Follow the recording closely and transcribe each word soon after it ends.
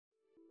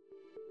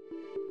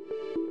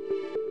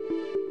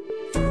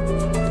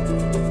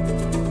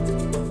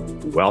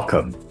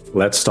Welcome.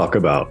 Let's talk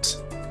about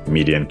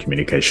media and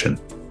communication.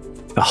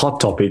 A hot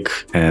topic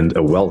and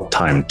a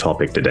well-timed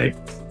topic today.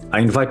 I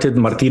invited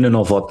Martina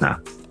Novotná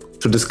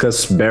to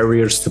discuss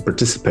barriers to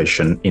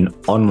participation in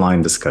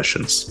online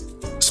discussions,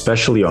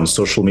 especially on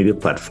social media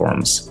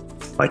platforms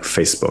like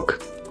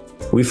Facebook.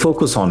 We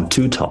focus on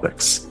two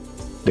topics,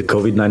 the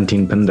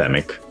COVID-19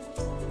 pandemic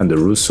and the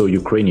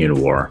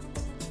Russo-Ukrainian war,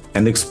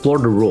 and explore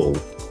the role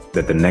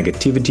that the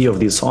negativity of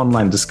these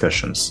online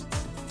discussions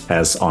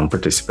has on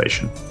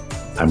participation.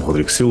 I'm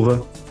Rodrigo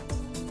Silva.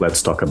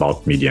 Let's talk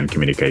about media and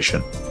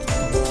communication.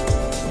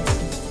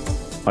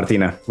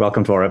 Martina,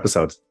 welcome to our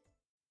episode.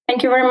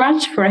 Thank you very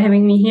much for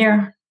having me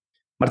here.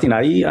 Martina,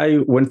 I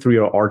went through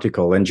your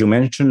article and you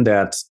mentioned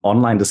that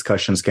online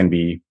discussions can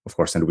be, of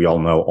course, and we all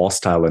know,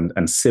 hostile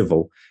and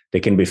civil. They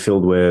can be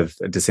filled with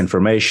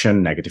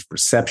disinformation, negative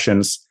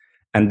perceptions,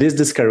 and this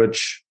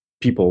discourage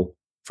people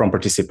from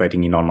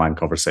participating in online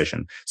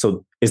conversation.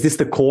 So is this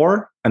the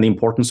core and the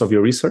importance of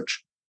your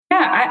research?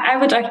 Yeah, I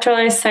would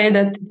actually say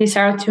that these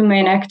are two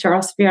main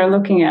actors we are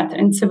looking at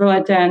in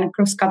civility and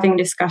cross-cutting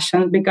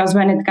discussion, because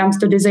when it comes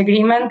to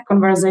disagreement,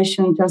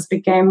 conversation just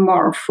became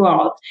more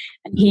flawed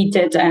and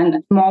heated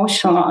and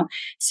emotional.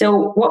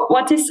 So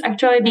what is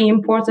actually the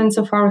importance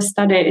of our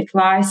study? It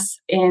lies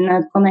in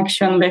a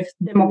connection with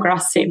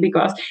democracy,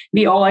 because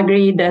we all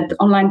agree that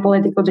online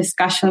political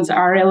discussions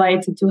are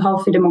related to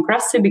healthy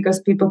democracy because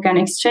people can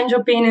exchange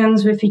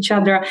opinions with each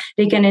other,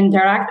 they can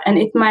interact, and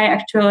it might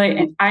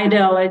actually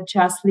ideally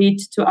just lead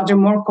to other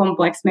more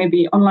complex,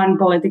 maybe online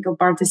political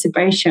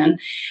participation.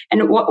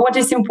 And what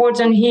is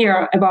important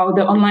here about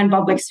the online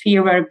public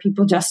sphere where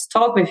people just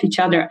talk with each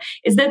other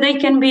is that they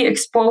can be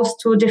exposed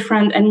to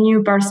different and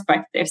new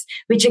perspectives,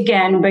 which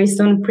again, based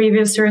on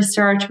previous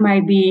research,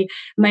 may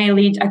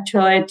lead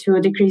actually to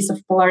a decrease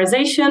of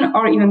polarization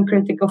or even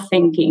critical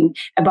thinking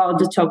about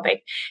the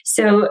topic.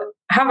 So,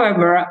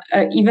 however,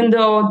 even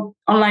though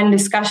online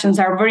discussions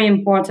are very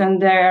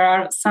important, there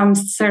are some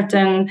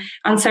certain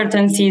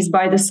uncertainties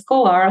by the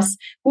scholars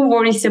who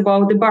worries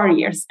about the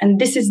barriers. And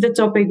this is the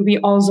topic we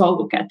also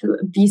look at,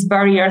 these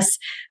barriers,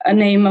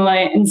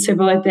 namely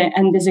incivility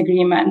and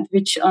disagreement,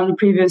 which on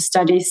previous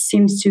studies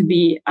seems to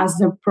be as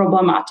the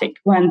problematic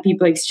when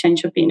people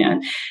exchange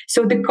opinion.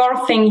 So the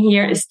core thing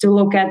here is to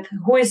look at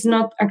who is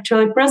not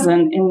actually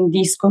present in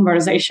this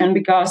conversation,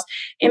 because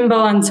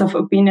imbalance of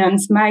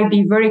opinions might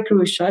be very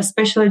crucial,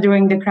 especially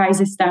during the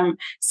crisis time,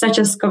 such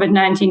as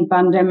COVID-19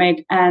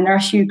 pandemic and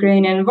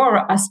Russia-Ukrainian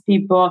war, as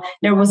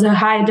there was a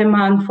high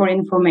demand for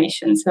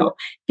information. So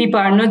people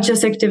are not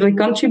just actively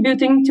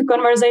contributing to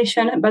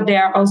conversation, but they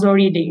are also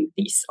reading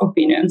these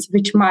opinions,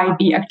 which might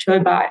be actually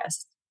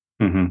biased.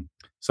 Mm-hmm.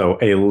 So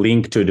a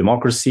link to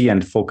democracy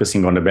and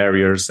focusing on the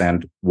barriers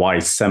and why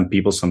some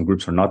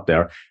groups are not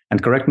there.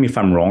 And correct me if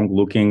I'm wrong,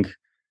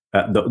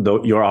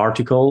 your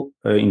article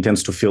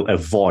intends to fill a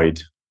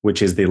void,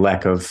 which is the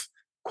lack of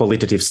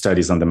qualitative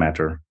studies on the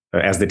matter,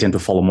 as they tend to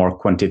follow more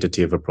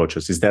quantitative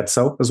approaches. Is that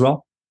so as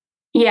well?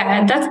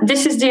 Yeah,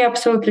 this is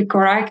absolutely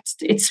correct.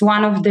 It's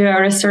one of the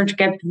research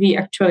gaps we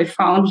actually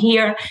found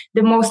here.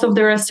 The most of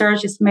the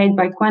research is made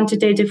by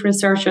quantitative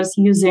researchers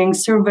using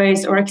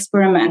surveys or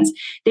experiments.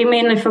 They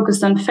mainly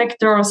focus on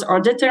factors or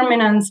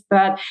determinants,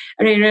 but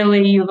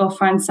rarely you will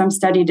find some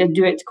study that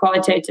do it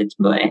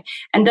qualitatively.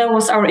 And that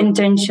was our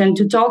intention,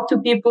 to talk to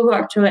people who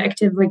actually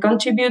actively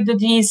contribute to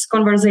these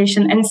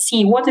conversations and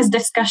see what is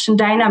discussion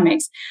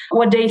dynamics,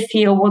 what they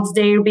feel, what's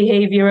their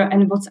behavior,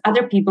 and what's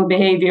other people's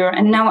behavior.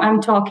 And now I'm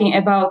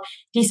talking about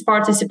these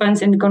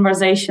participants in the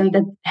conversation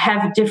that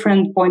have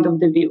different point of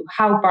the view,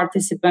 how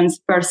participants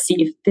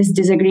perceive this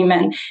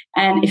disagreement,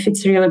 and if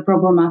it's really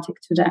problematic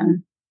to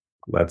them.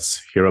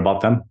 Let's hear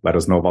about them. Let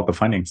us know about the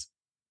findings.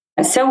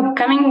 So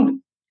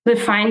coming the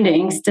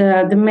findings,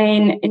 the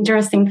main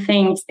interesting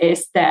things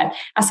is that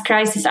as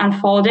crisis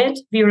unfolded,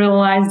 we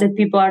realized that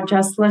people are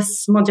just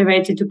less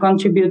motivated to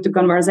contribute to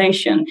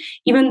conversation.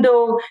 Even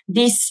though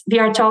we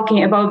are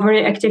talking about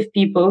very active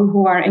people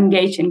who are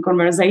engaged in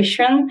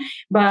conversation,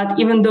 but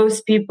even those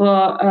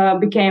people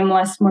became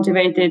less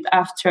motivated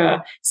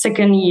after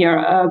second year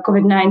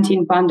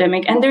COVID-19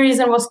 pandemic. And the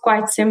reason was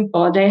quite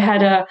simple. They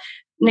had a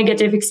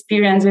negative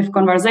experience with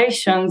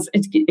conversations,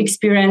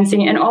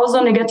 experiencing and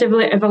also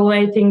negatively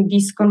evaluating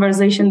this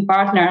conversation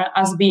partner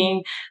as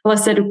being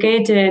less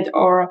educated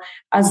or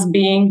as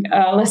being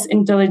less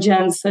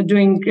intelligent,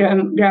 doing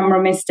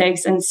grammar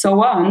mistakes and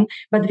so on.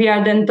 But we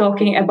are then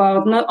talking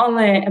about not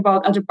only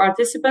about other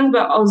participants,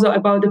 but also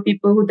about the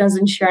people who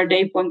doesn't share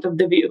their point of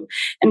the view.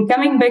 And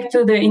coming back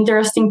to the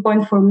interesting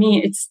point for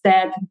me, it's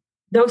that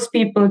those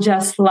people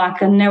just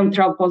lack a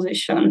neutral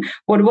position.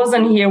 What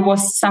wasn't here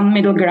was some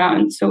middle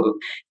ground. So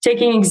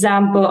taking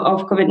example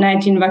of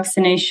COVID-19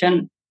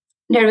 vaccination,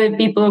 there were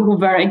people who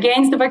were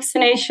against the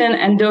vaccination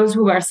and those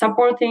who were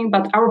supporting,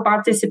 but our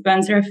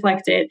participants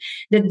reflected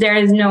that there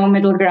is no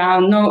middle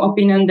ground, no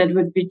opinion that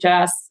would be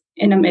just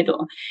in the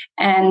middle.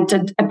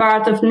 And a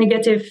part of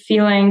negative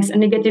feelings and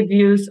negative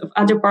views of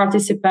other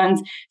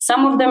participants,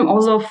 some of them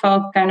also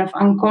felt kind of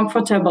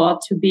uncomfortable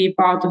to be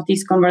part of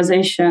this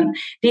conversation.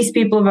 These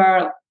people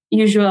were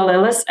usually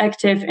less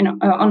active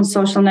on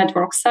social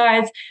network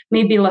sites,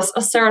 maybe less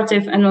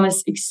assertive and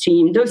less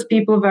extreme. Those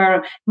people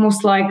were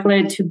most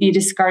likely to be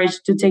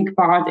discouraged to take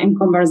part in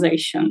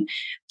conversation.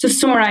 To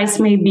summarize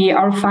maybe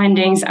our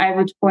findings, I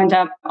would point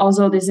out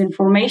also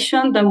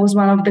disinformation. That was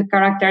one of the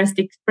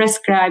characteristics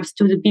prescribed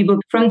to the people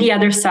from the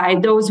other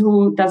side, those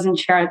who doesn't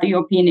share the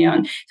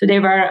opinion. So they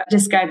were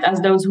described as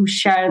those who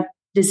shared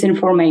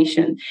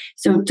disinformation.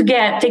 So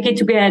take it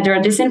together,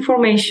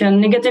 disinformation,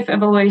 negative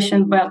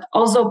evaluation, but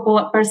also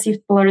perceived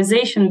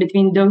polarization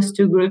between those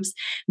two groups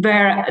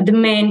were the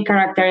main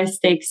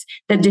characteristics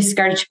that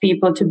discourage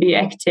people to be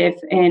active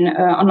in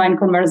online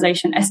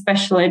conversation,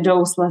 especially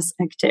those less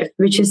active,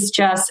 which is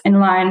just in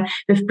line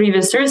with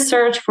previous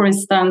research, for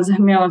instance,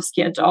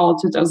 Chmielewski et al.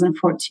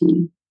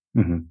 2014.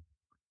 Mm-hmm.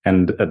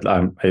 And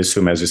I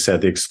assume, as you said,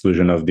 the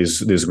exclusion of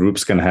these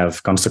groups can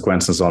have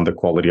consequences on the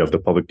quality of the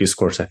public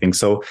discourse, I think.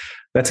 So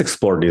let's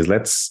explore this.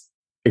 Let's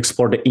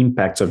explore the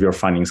impacts of your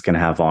findings can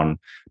have on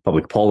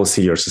public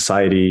policy or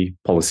society,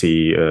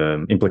 policy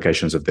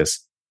implications of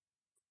this.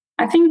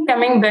 I think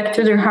coming back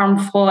to the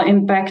harmful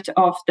impact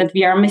of that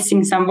we are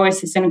missing some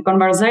voices in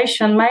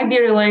conversation might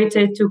be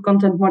related to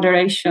content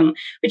moderation,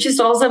 which is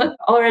also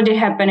already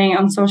happening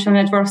on social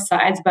network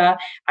sites. But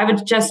I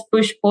would just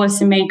push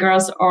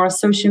policymakers or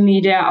social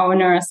media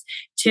owners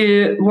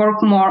to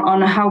work more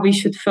on how we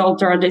should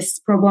filter this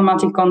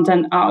problematic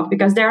content out,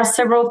 because there are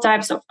several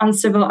types of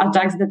uncivil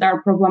attacks that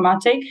are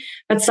problematic,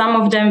 but some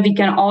of them we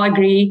can all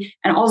agree.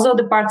 And also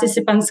the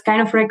participants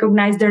kind of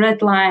recognize the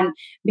red line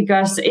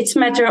because it's a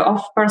matter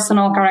of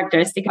personal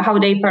characteristic, how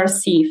they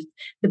perceive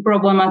the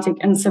problematic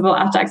uncivil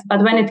attacks.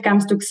 But when it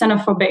comes to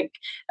xenophobic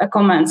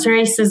comments,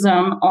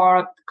 racism,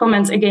 or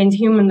comments against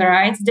human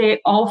rights,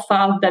 they all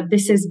felt that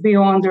this is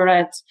beyond the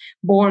red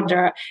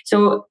border.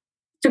 So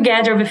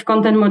together with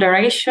content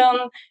moderation,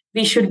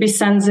 we should be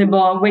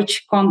sensible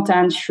which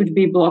content should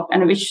be blocked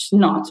and which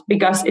not,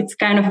 because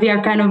we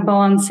are kind of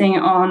balancing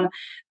on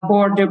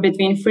border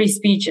between free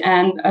speech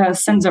and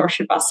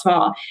censorship as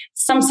well.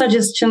 Some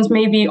suggestions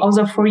maybe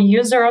also for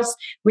users,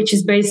 which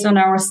is based on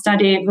our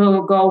study,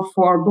 will go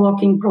for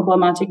blocking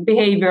problematic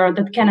behavior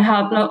that can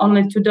help not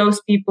only to those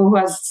people who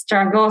have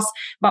struggles,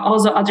 but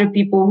also other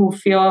people who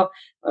feel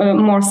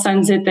more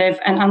sensitive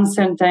and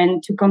uncertain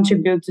to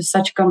contribute to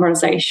such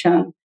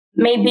conversation.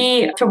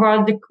 Maybe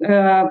toward the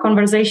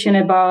conversation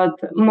about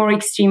more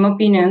extreme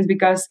opinions,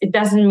 because it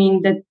doesn't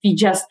mean that we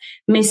just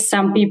miss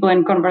some people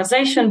in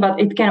conversation, but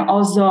it can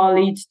also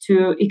lead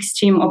to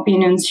extreme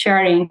opinions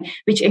sharing,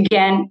 which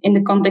again, in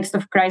the context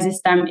of crisis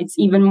time, it's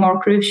even more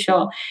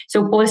crucial.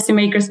 So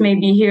policymakers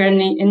maybe here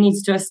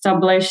needs to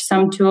establish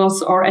some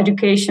tools or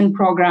education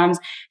programs,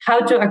 how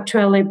to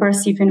actually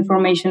perceive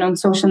information on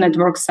social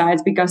network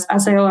sites, because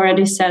as I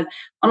already said,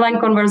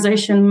 online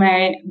conversation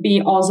may be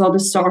also the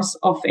source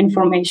of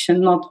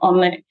information, not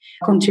only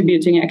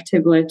contributing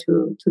actively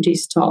to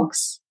these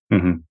talks.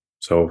 Mm-hmm.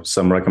 So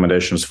some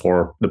recommendations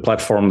for the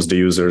platforms, the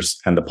users,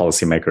 and the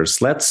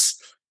policymakers. Let's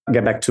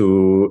get back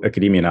to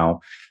academia now.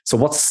 So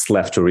what's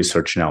left to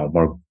research now?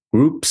 More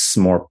groups,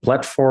 more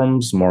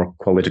platforms, more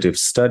qualitative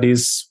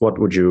studies?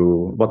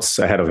 What's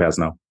ahead of us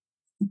now?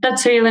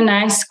 That's a really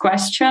nice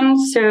question.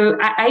 So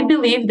I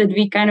believe that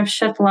we kind of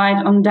shed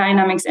light on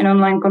dynamics in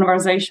online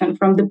conversation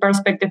from the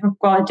perspective of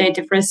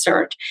qualitative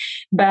research.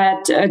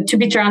 But to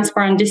be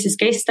transparent, this is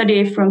case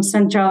study from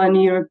Central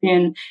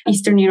and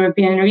Eastern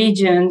European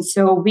region.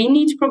 So we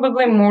need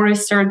probably more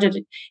research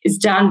that is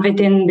done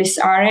within this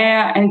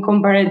area and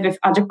compare it with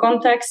other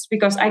contexts,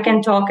 because I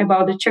can talk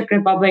about the Czech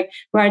Republic,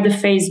 where the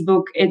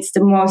Facebook, it's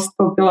the most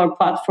popular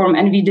platform,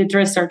 and we did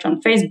research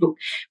on Facebook.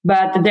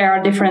 But there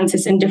are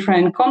differences in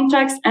different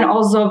contexts, and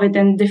also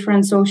within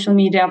different social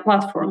media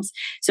platforms.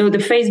 So the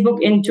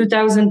Facebook in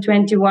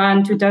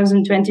 2021,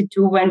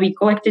 2022, when we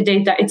collected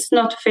data, it's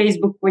not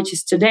Facebook, which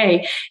is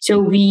today. So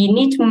we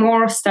need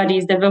more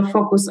studies that will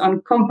focus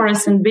on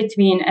comparison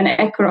between and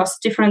across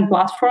different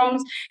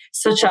platforms,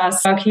 such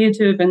as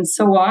YouTube and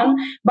so on,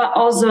 but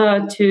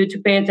also to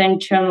pay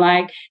attention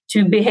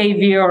to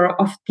behavior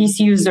of these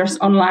users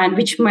online,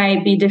 which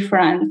might be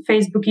different.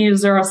 Facebook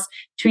users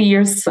 2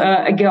 years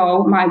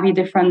ago might be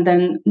different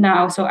than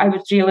now. So I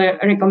would really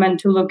recommend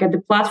to look at the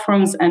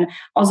platforms and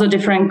also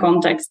different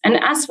contexts.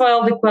 And as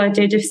well, the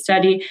qualitative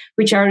study,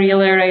 which are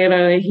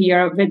really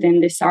here within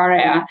this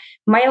area.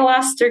 My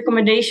last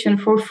recommendation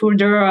for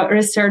further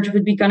research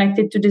would be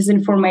connected to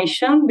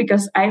disinformation,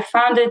 because I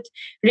found it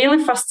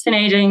really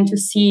fascinating to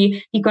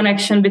see the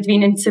connection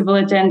between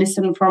incivility and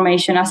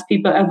disinformation as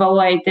people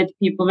evaluated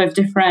people with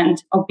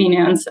different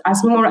opinions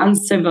as more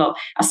uncivil,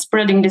 as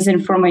spreading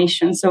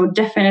disinformation. So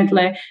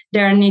definitely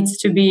there needs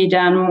to be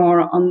done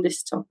more on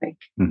this topic.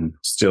 Mm-hmm.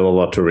 Still a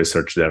lot to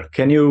research there.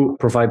 Can you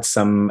provide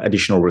some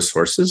additional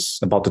resources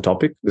about the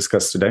topic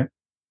discussed today?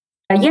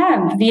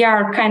 Yeah, we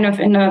are kind of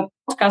in a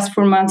podcast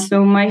format.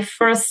 So my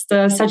first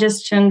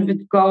suggestion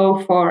would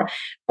go for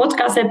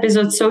podcast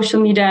episode,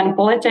 social media and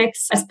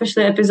politics,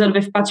 especially episode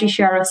with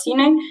Patricia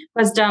Rossini, who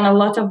has done a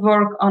lot of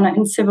work on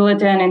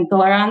incivility and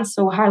intolerance.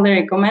 So highly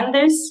recommend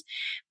this.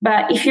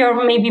 But if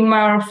you're maybe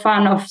more a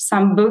fan of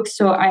some books,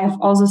 so I have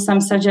also some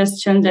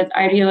suggestions that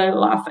I really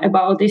love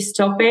about this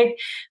topic.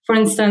 For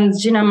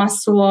instance, Gina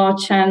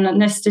Masuloc and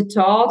Nesty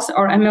Talks,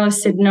 or Emily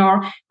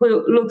Sidnor,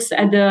 who looks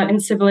at the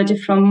incivility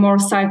from more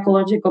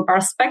psychological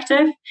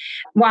perspective.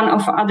 One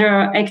of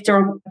other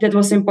actor that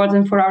was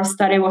important for our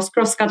study was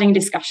cross-cutting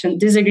discussion,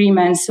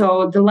 disagreement.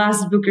 So the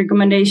last book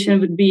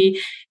recommendation would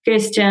be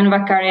Christian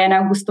Vaccari and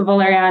Augusto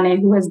Valeriani,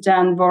 who has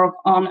done work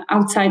on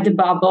outside the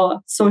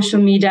bubble,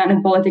 social media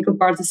and political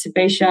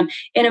participation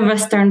in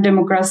Western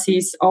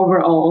democracies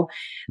overall.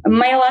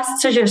 My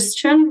last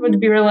suggestion would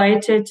be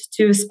related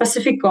to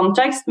specific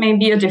context,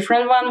 maybe a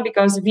different one,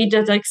 because we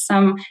detect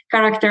some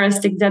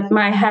characteristics that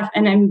might have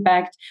an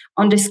impact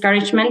on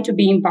discouragement to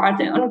be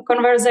imparted on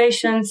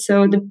conversations.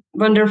 So the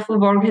wonderful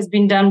work has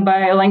been done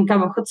by Lenka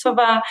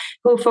Vochotsova,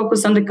 who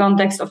focused on the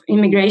context of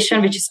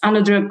immigration, which is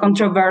another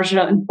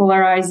controversial and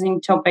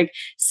polarizing topic,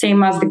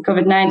 same as the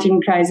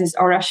COVID-19 crisis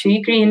or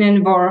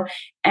Russia-Ukrainian war.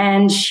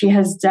 And she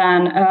has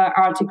done an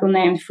article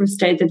named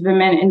Frustrated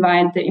Women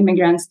Invite the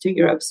Immigrants to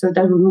Europe. So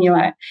that would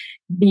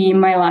be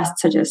my last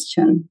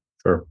suggestion.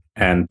 Sure.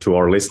 And to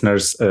our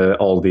listeners,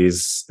 all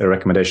these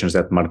recommendations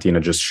that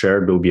Martina just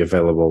shared will be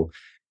available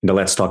in the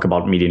Let's Talk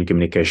About Media and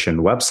Communication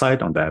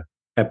website on that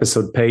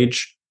episode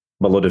page.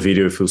 Below the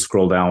video, if you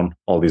scroll down,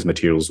 all these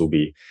materials will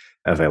be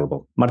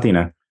available.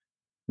 Martina,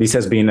 this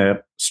has been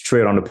a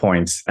straight on the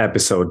point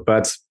episode,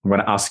 but I'm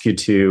going to ask you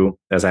to,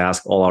 as I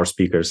ask all our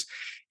speakers,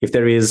 if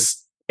there is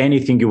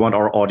anything you want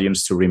our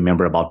audience to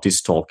remember about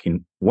this talk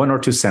in one or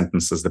two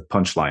sentences, the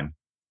punchline,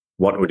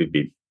 what would it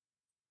be?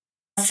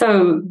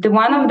 So the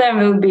one of them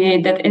will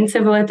be that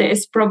incivility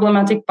is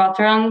problematic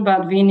pattern,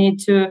 but we need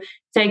to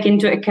take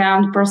into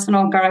account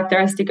personal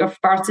characteristic of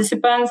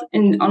participants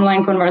in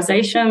online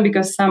conversation,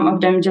 because some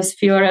of them just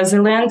feel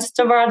resilient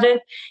toward it,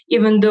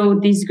 even though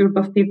this group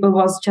of people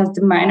was just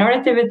the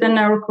minority within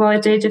our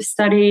qualitative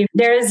study.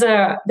 There was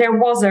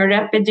a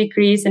rapid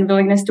decrease in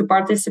willingness to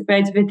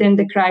participate within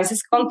the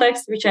crisis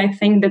context, which I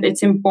think that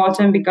it's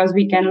important because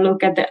we can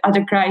look at the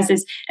other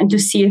crises and to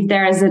see if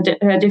there is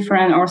a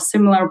different or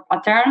similar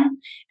pattern.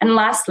 And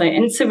lastly,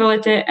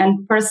 incivility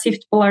and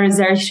perceived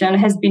polarization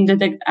has been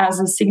detected as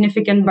a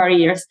significant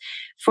barriers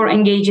for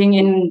engaging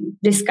in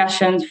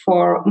discussions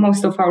for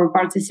most of our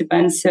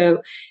participants. So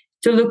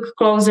to look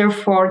closer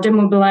for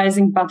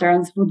demobilizing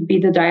patterns would be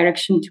the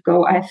direction to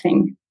go, I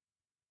think.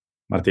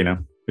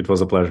 Martina, it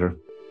was a pleasure.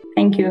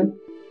 Thank you.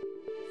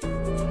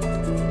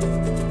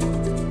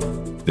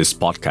 This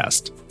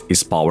podcast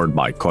is powered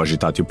by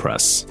Cogitatu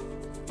Press.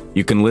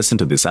 You can listen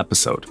to this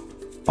episode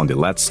on the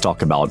Let's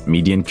Talk About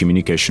Media and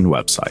Communication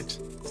website,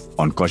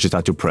 on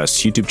Cogitatu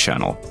Press YouTube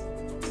channel,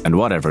 and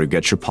whatever you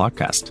get your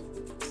podcast.